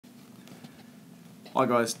Hi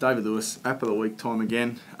guys, David Lewis, App of the Week time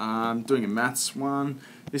again. Doing a maths one.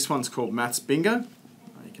 This one's called Maths Bingo.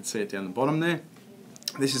 You can see it down the bottom there.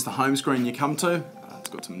 This is the home screen you come to. It's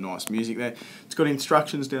got some nice music there. It's got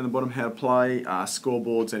instructions down the bottom how to play,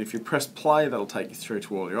 scoreboards, and if you press play that'll take you through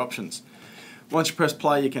to all your options. Once you press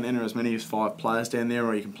play you can enter as many as 5 players down there,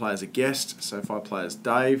 or you can play as a guest. So if I play as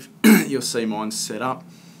Dave, you'll see mine set up.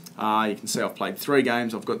 You can see I've played 3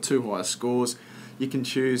 games, I've got 2 higher scores. You can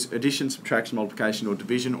choose addition, subtraction, multiplication or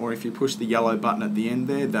division, or if you push the yellow button at the end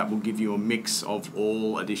there, that will give you a mix of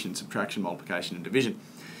all addition, subtraction, multiplication and division.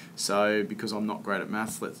 So because I'm not great at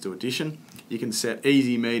maths, let's do addition. You can set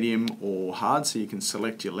easy, medium or hard, so you can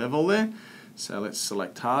select your level there. So let's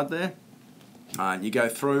select hard there. You go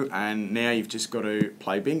through and now you've just got to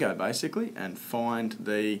play bingo basically and find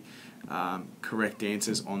the correct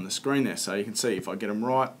answers on the screen there. So you can see if I get them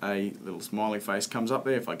right, a little smiley face comes up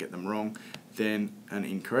there. If I get them wrong, then an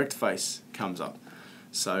incorrect face comes up.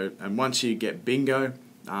 So, and once you get bingo,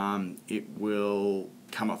 it will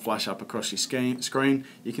flash up across your screen.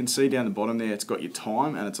 You can see down the bottom there it's got your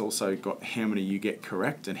time, and it's also got how many you get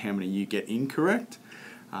correct and how many you get incorrect.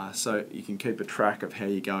 So you can keep a track of how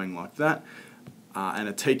you're going like that. And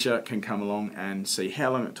a teacher can come along and see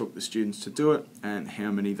how long it took the students to do it and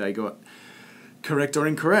how many they got correct or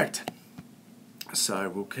incorrect. So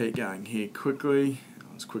we'll keep going here quickly,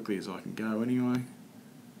 as quickly as I can go anyway.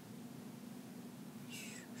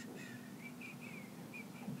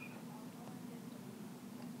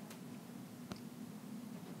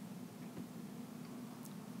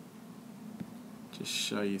 Just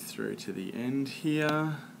show you through to the end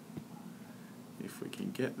here, if we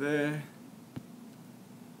can get there.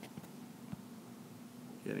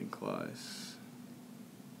 Getting close.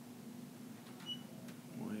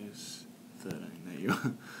 Where's 13? There you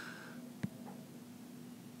are.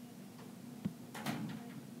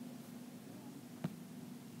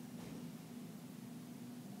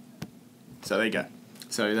 So there you go.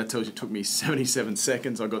 So that tells you it took me 77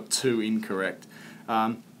 seconds. I got 2 incorrect.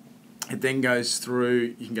 It then goes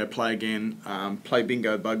through, you can go play again, play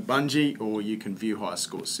bingo bug bungee, or you can view higher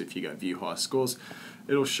scores. So if you go view higher scores,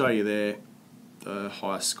 it'll show you there the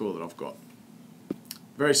highest score that I've got.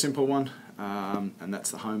 Very simple one, and that's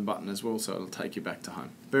the home button as well, so it'll take you back to home.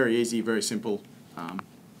 Very easy, very simple.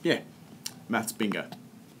 Yeah, Maths Bingo.